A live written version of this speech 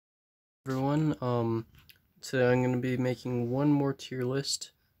Everyone. Today I'm going to be making one more tier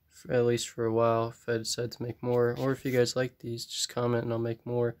list, at least for a while. If I decide to make more, or if you guys like these, just comment and I'll make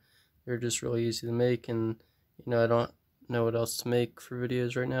more. They're just really easy to make, and I don't know what else to make for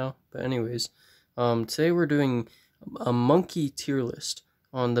videos right now. But anyways, today we're doing a monkey tier list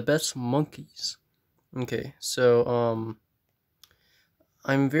on the best monkeys. Okay, so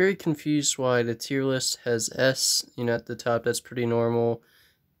I'm very confused why the tier list has S, at the top. That's pretty normal,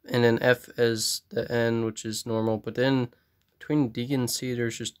 and then F as the N, which is normal. But then between D and C,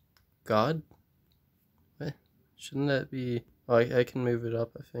 there's just God. What? Shouldn't that be? Oh, I can move it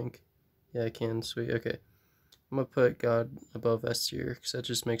up, I think. Yeah, I can. Sweet. Okay. I'm gonna put God above S tier because that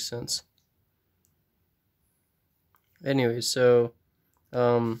just makes sense. Anyway, so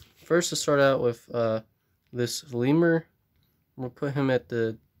first to start out with this lemur. I'm gonna put him at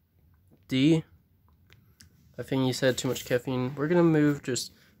the D. I think he's had too much caffeine. We're gonna move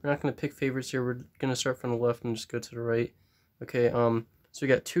just. We're not going to pick favorites here. We're going to start from the left and just go to the right. Okay, so we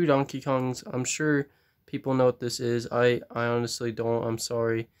got two Donkey Kongs. I'm sure people know what this is. I honestly don't. I'm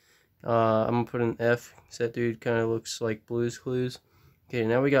sorry. I'm going to put an F because that dude kind of looks like Blue's Clues. Okay,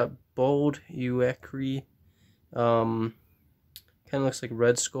 now we got Bold Uekri. Kind of looks like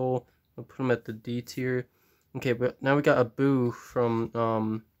Red Skull. We'll put him at the D tier. Okay, but now we got Abu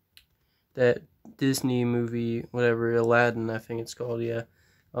from that Disney movie, whatever, Aladdin, I think it's called, yeah.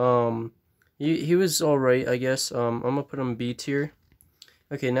 He was alright, I guess. I'm gonna put him B tier.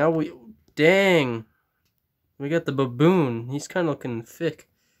 Okay, now dang! We got the baboon. He's kind of looking thick.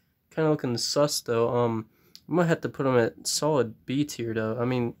 Kind of looking sus, though. I'm gonna have to put him at solid B tier, though. I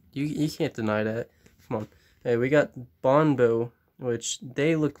mean, you can't deny that. Come on. Hey, we got Bonbo, which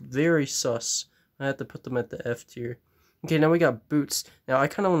they look very sus. I have to put them at the F tier. Okay, now we got Boots. Now, I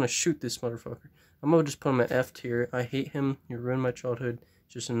kind of want to shoot this motherfucker. I'm gonna just put him at F tier. I hate him. He ruined my childhood.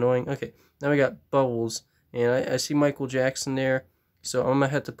 Just annoying. Okay, now we got Bubbles, and I see Michael Jackson there, so I'm gonna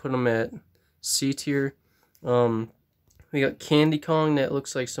have to put him at C tier. We got Candy Kong that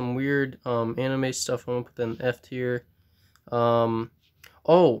looks like some weird anime stuff. I'm gonna put that in F tier.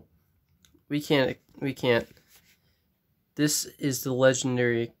 Oh, we can't. This is the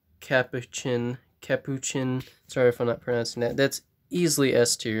legendary Capuchin. Sorry if I'm not pronouncing that. That's easily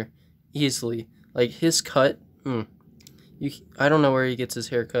S tier. Easily. Like his cut. I don't know where he gets his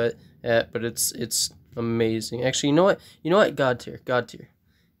haircut at, but it's amazing. Actually, you know what? God tier.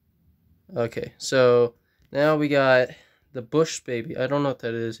 Okay, so now we got the Bush baby. I don't know what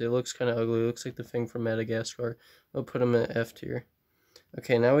that is. It looks kind of ugly. It looks like the thing from Madagascar. We'll put him in F tier.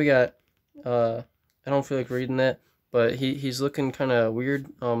 Okay, now we got I don't feel like reading that, but he's looking kind of weird.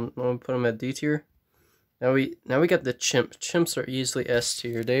 I'm gonna put him at D tier. Now we got the chimp. Chimps are easily S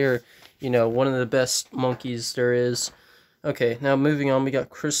tier. They are, one of the best monkeys there is. Okay, now moving on, we got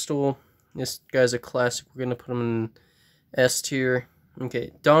Crystal. This guy's a classic. We're gonna put him in S tier.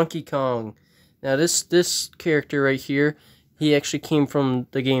 Okay, Donkey Kong. Now this character right here, he actually came from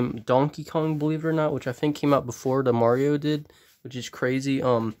the game Donkey Kong, believe it or not, which I think came out before the Mario did, which is crazy.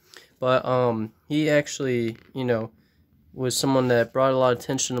 But he actually, was someone that brought a lot of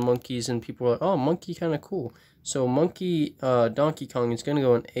attention to monkeys, and people were like, oh, monkey kind of cool. So Donkey Kong is gonna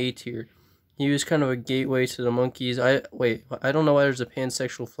go in A tier. He was kind of a gateway to the monkeys. I don't know why there's a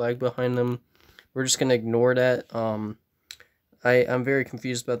pansexual flag behind them. We're just gonna ignore that. I'm very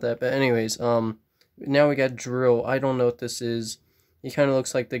confused about that. But anyways, now we got Drill. I don't know what this is. He kind of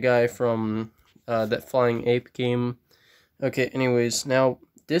looks like the guy from that Flying Ape game. Okay, anyways, now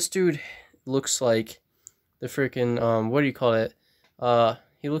this dude looks like the freaking what do you call it?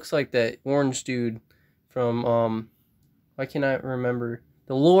 He looks like that orange dude from why can't I remember?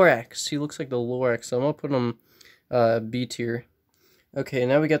 The Lorax. He looks like the Lorax. So I'm gonna put him B tier. Okay,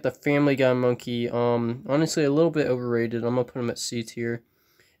 now we got the Family Guy monkey. Honestly, a little bit overrated. I'm gonna put him at C tier.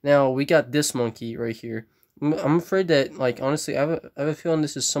 Now we got this monkey right here. I'm afraid that, like, honestly, I have a feeling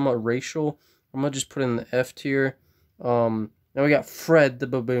this is somewhat racial. I'm gonna just put in the F tier. Now we got Fred the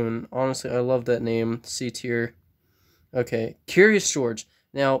baboon. Honestly, I love that name. C tier. Okay, Curious George.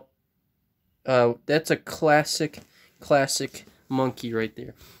 Now, that's a classic monkey right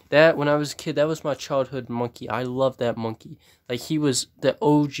there. That, when I was a kid, that was my childhood monkey. I love that monkey. Like, he was the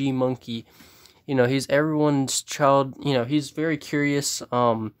OG monkey. He's everyone's child. He's very curious.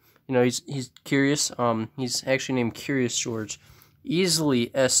 He's curious. He's actually named Curious George.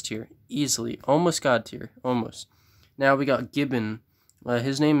 Easily S tier. Easily. Almost God tier. Almost. Now we got Gibbon.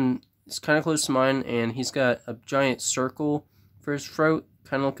 His name is kind of close to mine, and he's got a giant circle for his throat.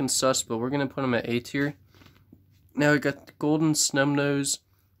 Kind of looking sus, but we're going to put him at A tier. Now we got the Golden Snubnose.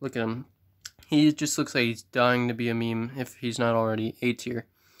 Look at him. He just looks like he's dying to be a meme if he's not already. A tier.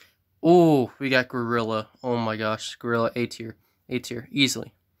 Oh, we got Gorilla. Oh my gosh, Gorilla A tier. A tier,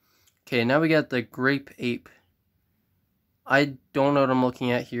 easily. Okay, now we got the Grape Ape. I don't know what I'm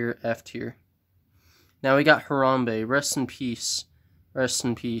looking at here, F tier. Now we got Harambe. Rest in peace. Rest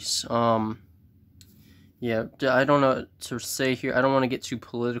in peace. Yeah, I don't know what to say here. I don't want to get too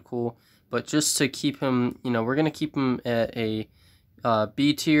political, but just to keep him, we're going to keep him at a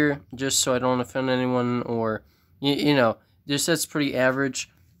B tier, just so I don't offend anyone, or, just that's pretty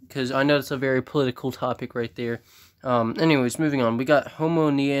average, because I know it's a very political topic right there. Anyways, moving on. We got Homo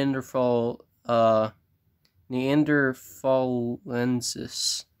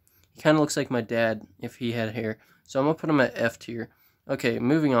neanderthalensis. He kind of looks like my dad if he had hair. So I'm going to put him at F tier. Okay,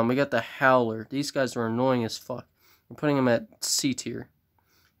 moving on. We got the Howler. These guys are annoying as fuck. I'm putting him at C tier.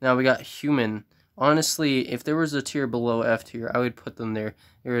 Now we got Human. Honestly, if there was a tier below F tier, I would put them there.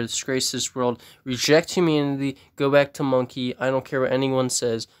 They're a disgrace to this world. Reject humanity. Go back to monkey. I don't care what anyone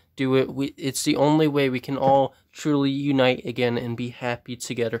says. Do it. It's the only way we can all truly unite again and be happy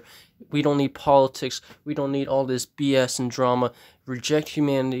together. We don't need politics. We don't need all this BS and drama. Reject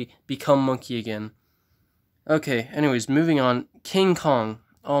humanity. Become monkey again. Okay, anyways, moving on. King Kong.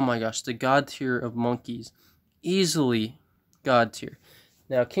 Oh my gosh, the god tier of monkeys. Easily god tier.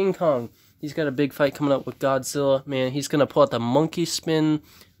 Now, King Kong, he's got a big fight coming up with Godzilla. Man, he's going to pull out the monkey spin.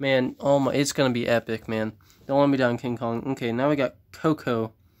 Man, oh my, it's going to be epic, man. Don't let me down, King Kong. Okay, now we got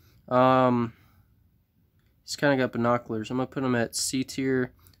Coco. He's kind of got binoculars. I'm going to put him at C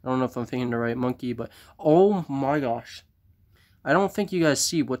tier. I don't know if I'm thinking the right monkey, but oh my gosh. I don't think you guys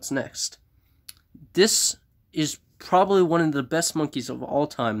see what's next. This is probably one of the best monkeys of all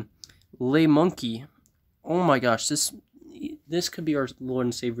time. Le Monkey. Oh my gosh, this could be our Lord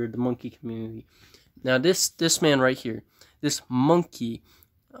and Savior, the monkey community. Now this man right here, this monkey,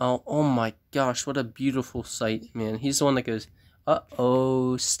 oh my gosh, what a beautiful sight, man. He's the one that goes,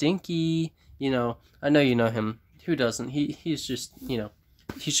 uh-oh, stinky. I know you know him. Who doesn't? He's just, he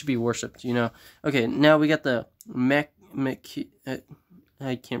should be worshipped, Okay, now we got the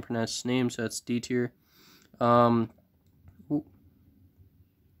I can't pronounce his name, so that's D tier. I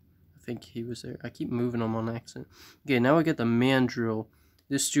think he was there. I keep moving him on accident. Okay, now we get the Mandrill.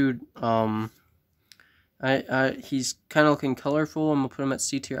 This dude, he's kind of looking colorful. I'm gonna put him at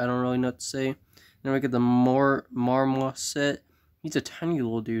C tier. I don't really know what to say. Then we get the Marmoset. He's a tiny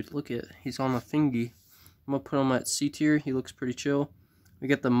little dude. Look at, he's on a thingy. I'm gonna put him at C tier. He looks pretty chill. We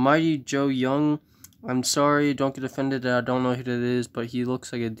get the Mighty Joe Young. I'm sorry, don't get offended that I don't know who that is, but he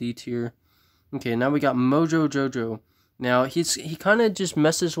looks like a D tier. Okay, now we got Mojo Jojo. Now, he kind of just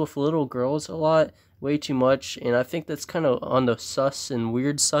messes with little girls a lot, way too much, and I think that's kind of on the sus and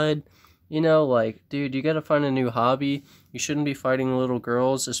weird side. Like, dude, you gotta find a new hobby. You shouldn't be fighting little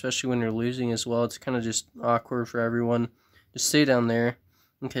girls, especially when you're losing as well. It's kind of just awkward for everyone. Just stay down there.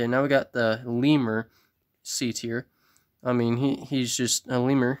 Okay, now we got the Lemur, C tier. I mean, he's just a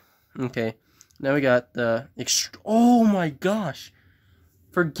lemur. Okay, now we got the oh my gosh.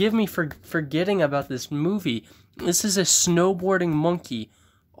 Forgive me for forgetting about this movie. This is a snowboarding monkey.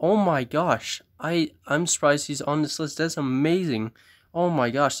 Oh my gosh. I'm surprised he's on this list. That's amazing. Oh my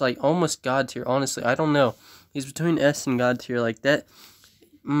gosh, like almost god tier. Honestly, I don't know. He's between S and god tier like that.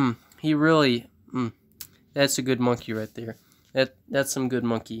 He really that's a good monkey right there. That's some good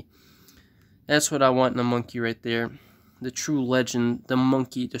monkey. That's what I want in a monkey right there. The true legend, the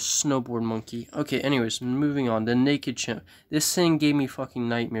monkey, the snowboard monkey. Okay, anyways, moving on. The naked chimp. This thing gave me fucking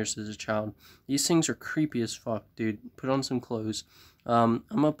nightmares as a child. These things are creepy as fuck, dude. Put on some clothes. I'm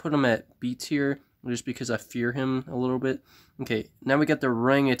gonna put him at B tier just because I fear him a little bit. Okay, now we got the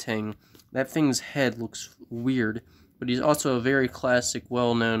orangutan. That thing's head looks weird, but he's also a very classic,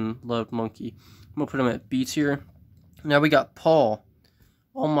 well-known, loved monkey. I'm gonna put him at B tier. Now we got Paul.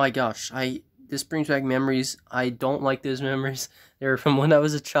 Oh my gosh, this brings back memories. I don't like those memories. They were from when I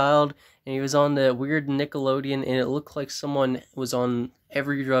was a child, and he was on the weird Nickelodeon, and it looked like someone was on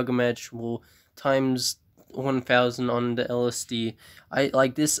every drug imaginable times 1,000 on the LSD. I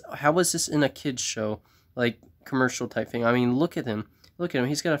like this. How was this in a kid's show, like commercial type thing? I mean, look at him. Look at him.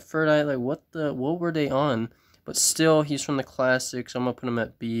 He's got a third eye. Like, what were they on? But still, he's from the classics. I'm gonna put him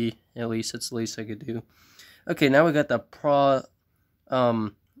at B. At least that's the least I could do. Okay, now we got the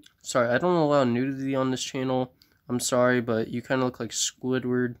sorry, I don't allow nudity on this channel. I'm sorry, but you kind of look like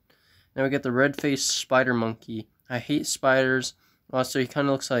Squidward. Now we got the red-faced spider monkey. I hate spiders. Also, he kind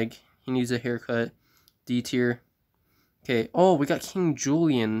of looks like he needs a haircut. D tier. Okay, oh, we got King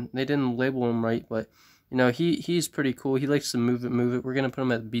Julian. They didn't label him right, but, he's pretty cool. He likes to move it. We're going to put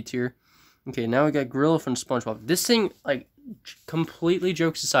him at B tier. Okay, now we got Gorilla from SpongeBob. This thing, like, completely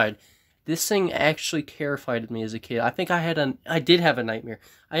jokes aside, This thing actually terrified me as a kid. I think I did have a nightmare.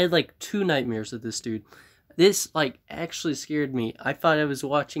 I had like 2 nightmares of this dude. This like actually scared me. I thought I was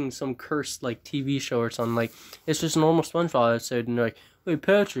watching some cursed like TV show or something. Like it's just a normal SpongeBob episode, and they're like, "Wait,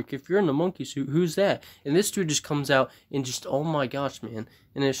 Patrick, if you're in the monkey suit, who's that?" And this dude just comes out and just, oh my gosh, man!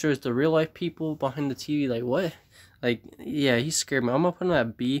 And it shows the real life people behind the TV. Like what? Like yeah, he scared me. I'm gonna put him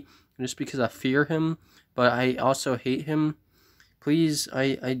at B just because I fear him, but I also hate him. Please,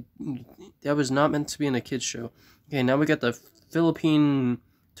 that was not meant to be in a kids show. Okay, now we got the Philippine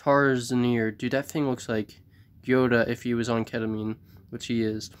Tarzanier. Dude, that thing looks like Yoda if he was on ketamine, which he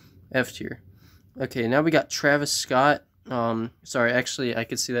is. F tier. Okay, now we got Travis Scott. Sorry, actually, I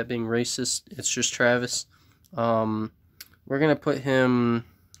could see that being racist. It's just Travis. We're gonna put him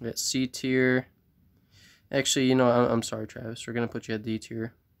at C tier. Actually, you know, I'm sorry, Travis. We're gonna put you at D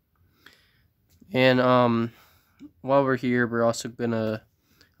tier. And while we're here, we're also gonna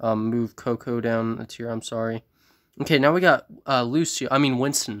move Coco down a tier. I'm sorry. Okay, now we got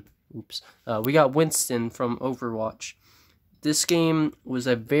Winston. Oops. We got Winston from Overwatch. This game was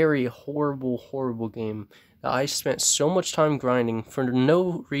a very horrible game. I spent so much time grinding for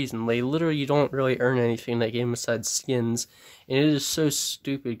no reason. You don't really earn anything in that game besides skins. And it is so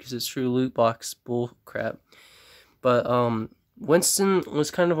stupid because it's true loot box bull crap. But Winston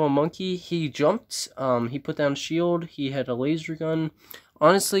was kind of a monkey. He jumped, he put down a shield, he had a laser gun.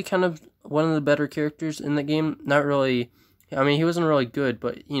 Honestly, kind of one of the better characters in the game. Not really, I mean, he wasn't really good,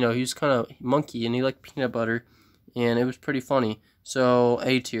 but, you know, he was kind of monkey, and he liked peanut butter, and it was pretty funny. So,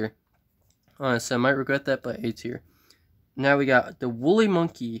 A tier. Honestly, I might regret that, but A tier. Now we got the woolly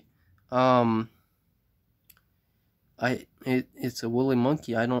monkey. It's a woolly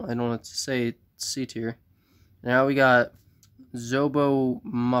monkey. I don't know what to say. It's C tier. Now we got Zobo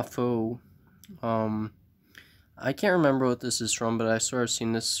Mafo. I can't remember what this is from, but I swear I've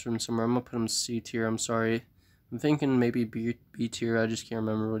seen this from somewhere. I'm gonna put him C tier. I'm sorry. I'm thinking maybe B tier. I just can't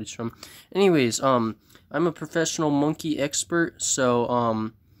remember what he's from. Anyways, I'm a professional monkey expert,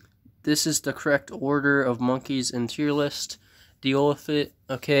 so this is the correct order of monkeys in tier list. Deal with it,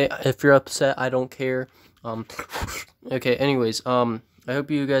 okay? If you're upset, I don't care. Okay. Anyways, I hope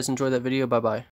you guys enjoyed that video. Bye bye.